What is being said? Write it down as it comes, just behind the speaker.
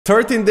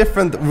13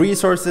 different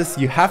resources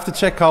you have to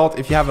check out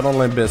if you have an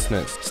online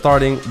business,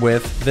 starting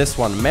with this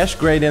one,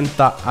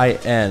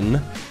 meshgradient.in.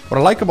 What I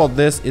like about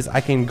this is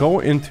I can go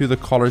into the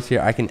colors here.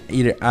 I can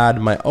either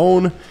add my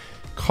own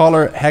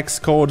color hex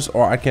codes,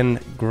 or I can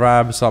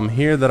grab some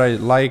here that I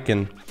like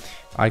and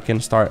I can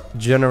start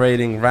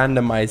generating,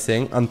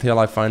 randomizing until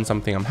I find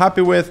something I'm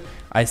happy with.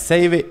 I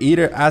save it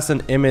either as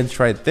an image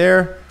right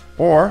there,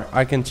 or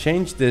I can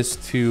change this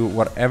to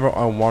whatever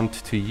I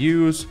want to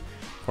use.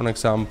 For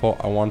example,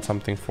 I want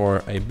something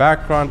for a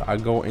background. I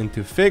go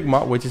into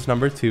Figma, which is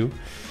number 2,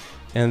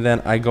 and then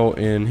I go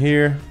in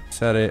here,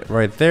 set it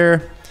right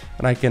there,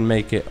 and I can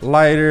make it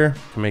lighter,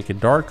 make it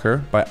darker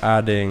by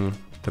adding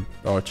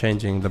or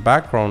changing the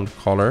background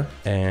color,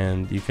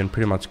 and you can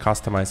pretty much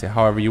customize it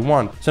however you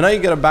want. So now you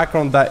get a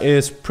background that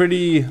is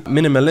pretty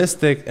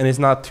minimalistic and is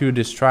not too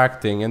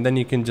distracting, and then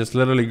you can just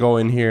literally go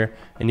in here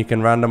and you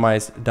can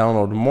randomize,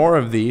 download more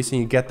of these, and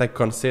you get that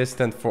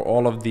consistent for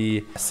all of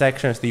the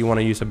sections that you want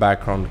to use a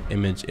background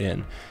image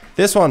in.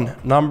 This one,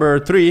 number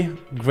 3,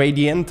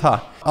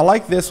 Gradienta. I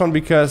like this one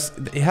because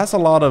it has a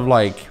lot of,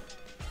 like,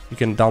 you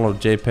can download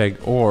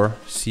JPEG or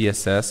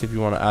CSS if you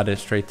want to add it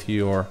straight to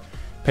your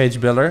page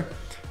builder.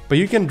 But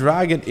you can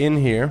drag it in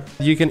here.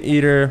 You can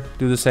either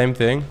do the same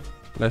thing.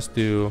 Let's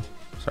do,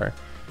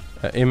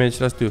 image,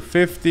 let's do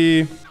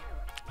 50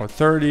 or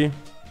 30.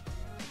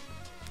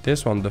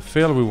 This one, the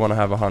fill, we want to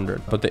have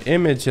 100. But the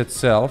image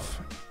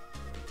itself,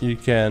 you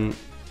can,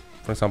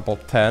 for example,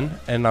 10.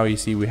 And now you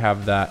see we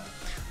have that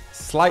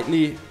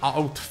slightly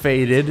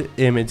out-faded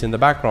image in the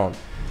background.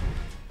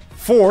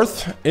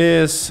 4th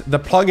is the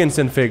plugins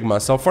in Figma.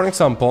 So for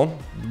example,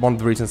 one of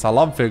the reasons I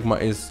love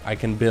Figma is I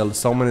can build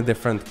so many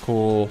different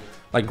cool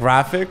like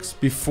graphics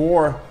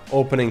before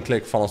opening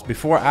Clickfunnels,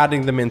 before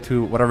adding them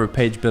into whatever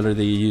page builder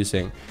that you're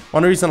using.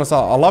 One reason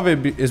I love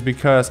it is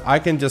because I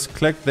can just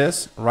click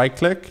this, right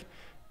click,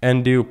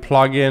 and do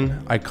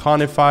plugin,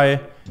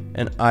 iconify,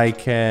 and I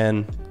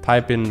can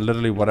type in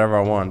literally whatever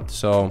I want.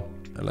 So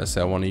let's say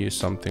I want to use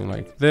something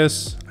like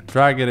this,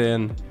 drag it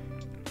in,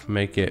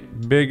 make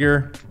it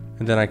bigger,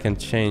 and then I can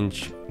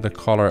change the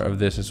color of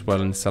this as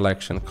well in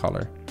selection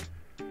color,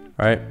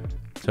 right?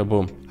 So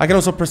boom. I can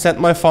also present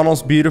my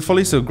funnels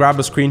beautifully. So grab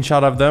a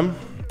screenshot of them.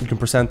 You can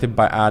present it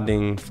by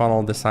adding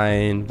funnel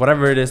design,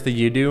 whatever it is that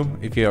you do.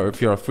 If you're a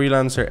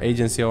freelancer,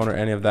 agency owner,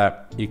 any of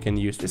that, you can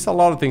use. There's a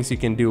lot of things you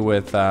can do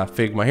with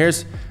Figma.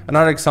 Here's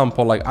another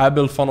example. Like, I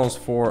build funnels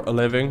for a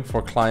living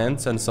for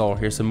clients, and so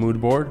here's a mood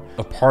board,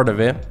 a part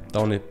of it. The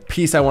only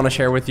piece I want to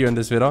share with you in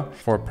this video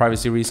for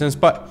privacy reasons,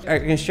 but I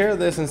can share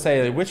this and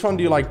say, which one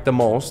do you like the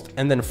most?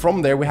 And then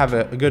from there, we have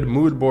a good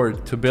mood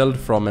board to build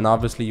from. And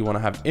obviously you want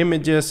to have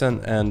images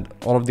and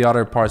all of the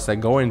other parts that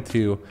go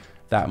into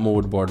that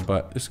mood board,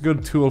 but it's a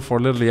good tool for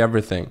literally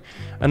everything.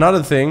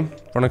 Another thing,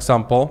 for an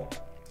example,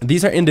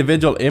 these are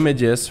individual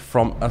images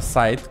from a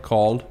site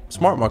called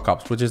Smart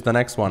Mockups, which is the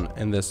next one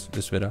in this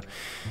video.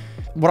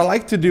 What I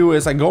like to do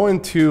is I go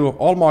into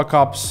all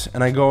mockups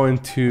and I go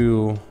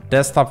into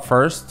desktop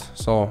first.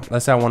 So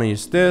let's say I want to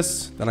use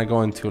this, then I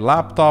go into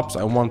laptops.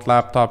 I want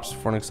laptops,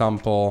 for an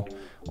example,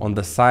 on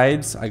the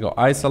sides. I go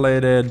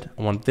isolated,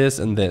 I want this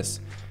and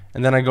this.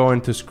 And then I go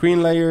into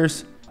screen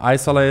layers,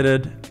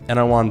 isolated, and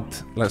I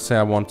want, let's say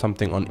I want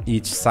something on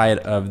each side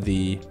of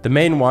the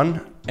main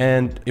one.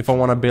 And if I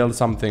want to build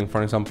something,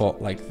 for example,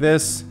 like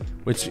this,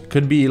 which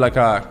could be like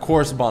a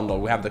course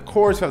bundle. We have the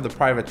course, we have the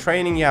private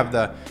training, you have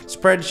the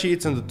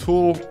spreadsheets and the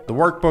tool, the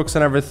workbooks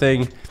and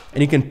everything,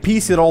 and you can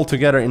piece it all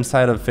together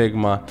inside of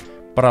Figma.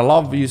 But I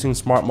love using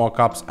Smart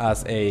Mockups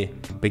as a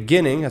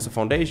beginning, as a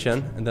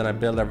foundation, and then I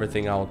build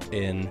everything out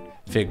in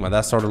Figma.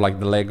 That's sort of like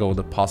the Lego,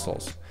 the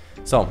puzzles.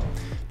 So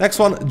next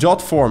one,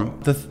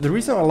 Jotform. The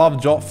reason I love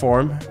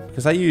Jotform,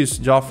 because I use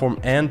Jotform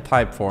and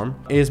Typeform,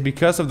 is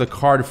because of the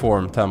card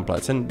form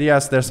templates. And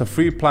yes, there's a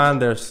free plan.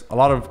 There's a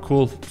lot of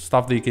cool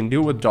stuff that you can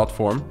do with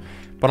Jotform.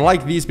 But I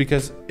like these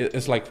because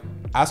it's like,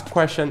 ask a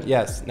question,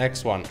 yes,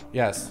 next one,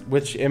 yes.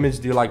 Which image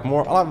do you like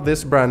more? I love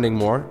this branding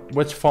more.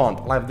 Which font?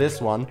 I like this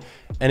one.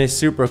 And it's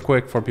super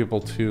quick for people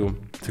to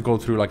go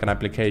through like an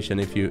application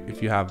if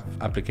you have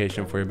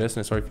application for your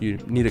business, or if you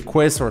need a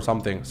quiz or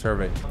something,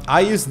 survey.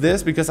 I use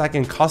this because I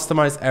can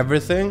customize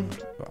everything.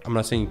 I'm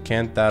not saying you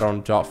can't that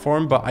on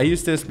Jotform, but I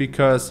use this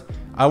because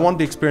I want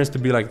the experience to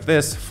be like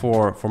this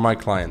for my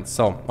clients.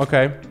 So,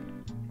 okay,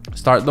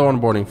 start the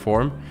onboarding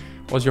form.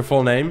 What's your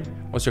full name?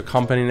 What's your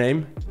company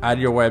name? Add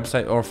your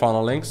website or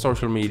funnel links,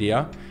 social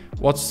media.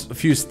 What's a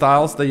few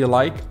styles that you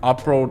like?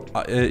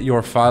 Upload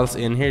your files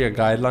in here, your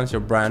guidelines,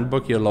 your brand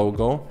book, your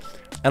logo.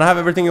 And I have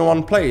everything in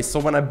one place. So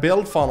when I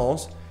build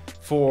funnels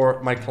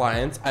for my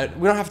clients,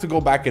 we don't have to go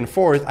back and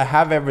forth. I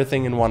have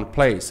everything in one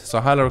place. So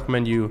I highly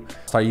recommend you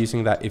start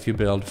using that if you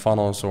build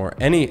funnels or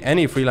any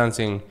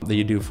freelancing that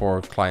you do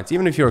for clients.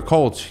 Even if you're a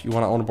coach, you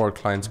want to onboard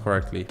clients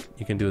correctly,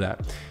 you can do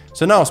that.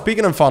 So now,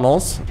 speaking of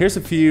funnels, here's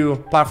a few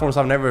platforms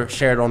I've never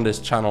shared on this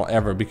channel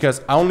ever, because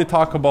I only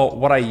talk about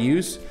what I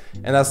use,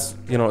 and that's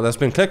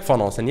been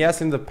Clickfunnels. And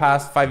yes, in the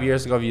past 5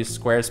 years ago, I've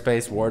used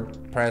Squarespace,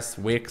 WordPress,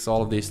 Wix,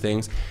 all of these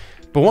things.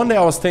 But one day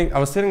I was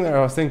sitting there,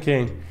 I was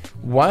thinking,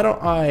 why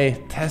don't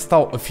I test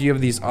out a few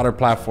of these other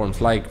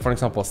platforms, like for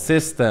example,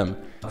 System,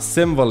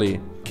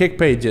 Symvoli,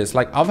 Kickpages.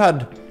 Like I've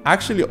had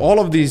actually all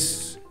of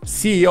these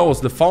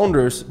CEOs, the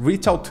founders,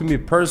 reach out to me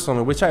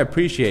personally, which I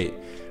appreciate,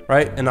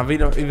 right? And I've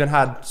even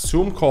had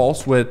Zoom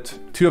calls with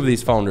 2 of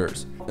these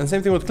founders. And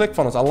same thing with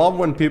Clickfunnels. I love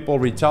when people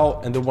reach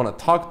out and they want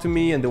to talk to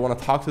me and they want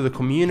to talk to the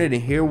community,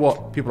 hear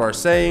what people are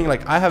saying.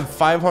 Like I have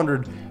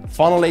 500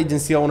 funnel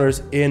agency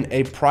owners in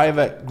a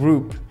private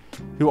group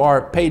who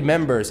are paid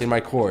members in my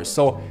course.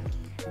 So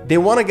they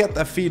want to get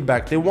that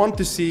feedback. They want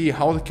to see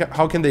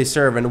how can they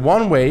serve. And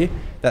one way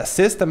that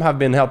System have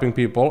been helping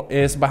people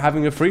is by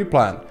having a free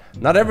plan.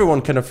 Not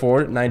everyone can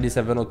afford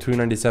 $97 or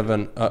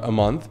 $297 a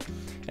month.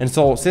 And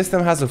so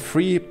System has a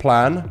free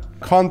plan,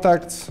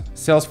 contacts,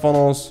 sales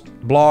funnels,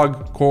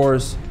 blog,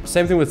 course.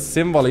 Same thing with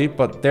Symvoli,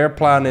 but their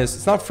plan is,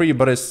 it's not free,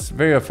 but it's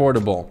very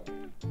affordable.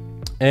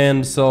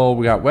 And so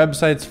we got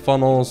websites,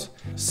 funnels,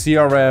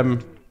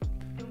 CRM,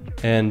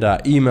 and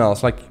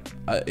emails. Like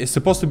it's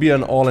supposed to be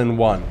an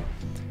all-in-one.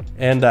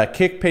 And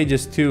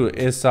Kickpages too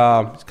is it's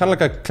kind of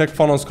like a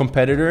Clickfunnels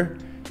competitor,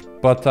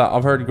 but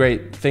I've heard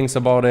great things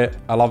about it.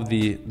 I love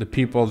the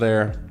people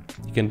there.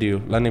 You can do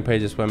landing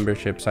pages,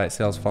 membership sites,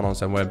 sales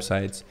funnels, and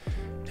websites.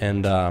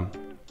 And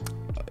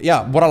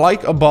yeah, what I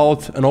like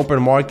about an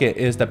open market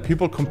is that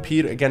people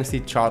compete against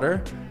each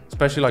other,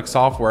 especially like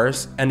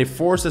softwares, and it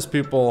forces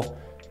people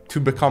to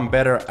become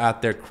better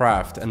at their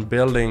craft and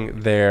building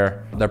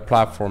their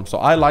platform. So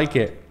I like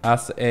it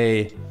as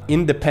a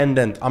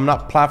independent. I'm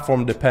not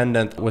platform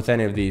dependent with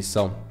any of these.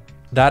 So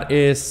that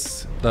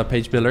is the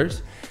page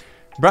builders.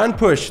 Brand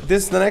push,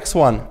 this is the next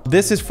one.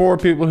 This is for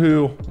people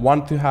who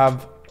want to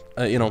have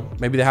you know,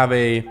 maybe they have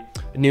a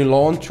new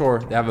launch or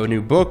they have a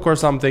new book or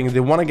something. They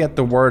want to get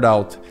the word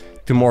out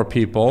to more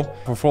people.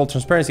 For full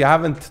transparency, I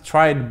haven't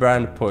tried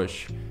brand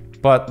push,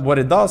 but what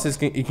it does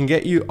is it can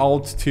get you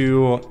out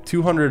to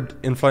 200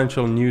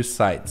 influential news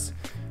sites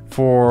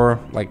for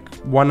like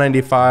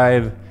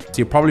 $195. So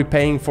you're probably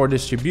paying for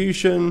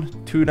distribution,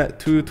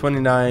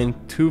 $229,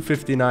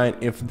 $259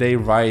 if they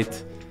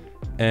write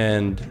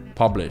and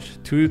publish.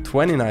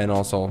 $229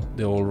 also,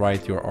 they will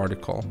write your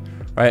article,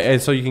 right?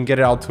 And so you can get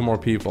it out to more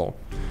people.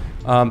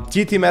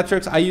 GT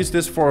metrics, I use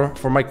this for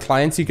my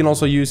clients. You can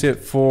also use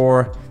it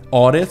for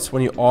audits.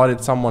 When you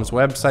audit someone's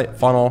website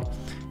funnel,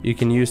 you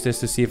can use this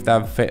to see if they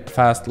have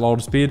fast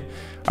load speed.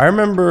 I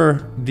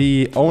remember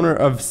the owner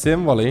of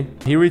Symvoli,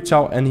 he reached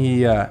out and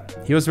he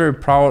was very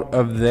proud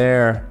of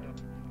their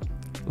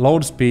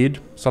load speed.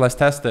 So let's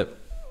test it.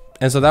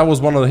 And so that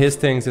was one of his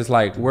things, is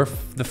like, we're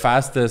the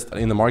fastest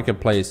in the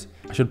marketplace.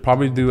 I should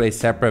probably do a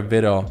separate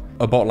video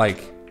about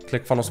like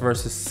Clickfunnels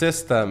versus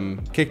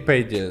System,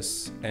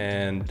 Kickpages,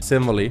 and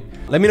Symvoli.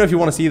 Let me know if you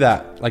want to see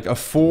that, like a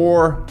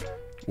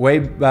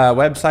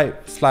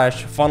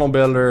 4-website / funnel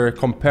builder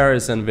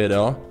comparison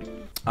video.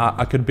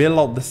 I could build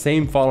out the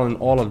same funnel in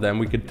all of them.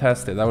 We could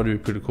test it. That would be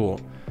pretty cool.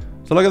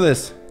 So look at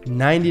this,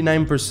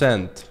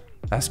 99%.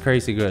 That's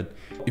crazy good.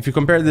 If you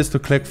compare this to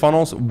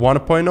Clickfunnels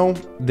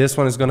 1.0, this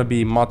one is going to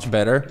be much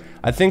better.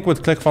 I think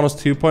with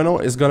Clickfunnels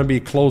 2.0 is going to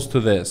be close to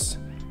this.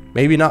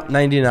 Maybe not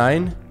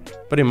 99,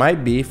 but it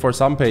might be for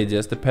some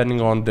pages depending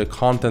on the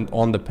content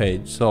on the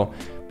page. So,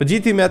 but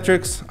GT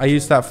metrics, I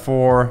use that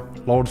for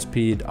load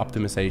speed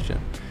optimization.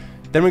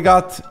 Then we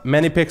got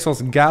Many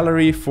Pixels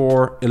Gallery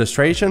for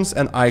illustrations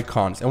and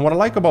icons. And what I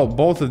like about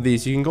both of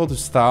these, you can go to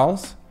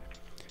styles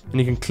and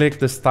you can click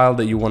the style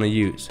that you want to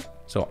use.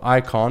 So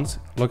icons,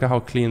 look at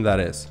how clean that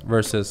is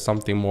versus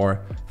something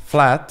more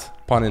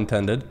flat, pun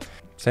intended.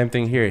 Same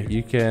thing here.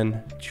 You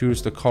can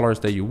choose the colors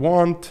that you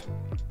want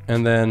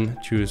and then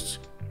choose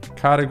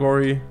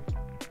category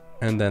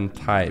and then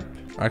type.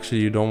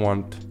 Actually, you don't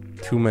want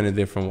too many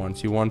different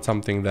ones. You want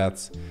something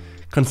that's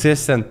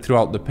consistent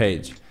throughout the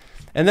page.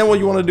 And then what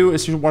you want to do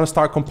is you want to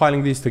start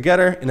compiling these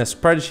together in a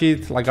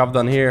spreadsheet like I've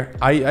done here.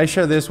 I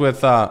share this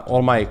with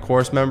all my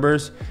course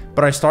members,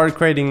 but I started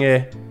creating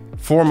it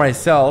for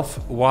myself.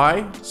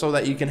 Why? So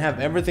that you can have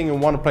everything in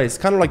one place,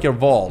 kind of like your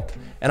vault.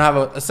 And I have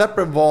a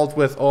separate vault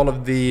with all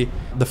of the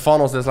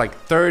funnels. There's like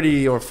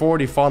 30 or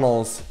 40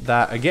 funnels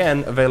that,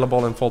 again,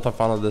 available in Full-Time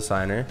Funnel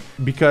Designer,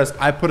 because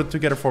I put it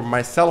together for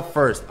myself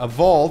first. A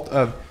vault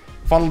of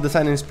funnel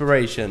design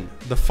inspiration,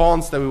 the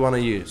fonts that we want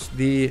to use,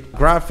 the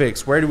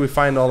graphics, where do we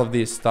find all of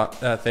these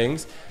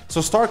things. So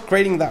start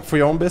creating that for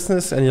your own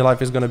business and your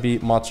life is going to be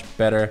much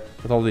better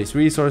with all these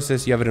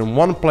resources. You have it in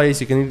one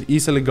place. You can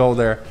easily go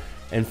there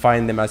and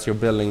find them as you're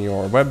building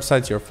your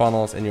websites, your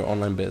funnels, and your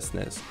online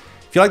business.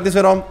 If you like this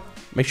video,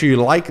 make sure you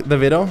like the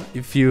video.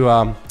 If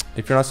you're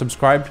not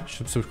subscribed, you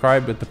should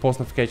subscribe with the post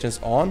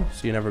notifications on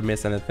so you never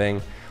miss anything.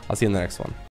 I'll see you in the next one.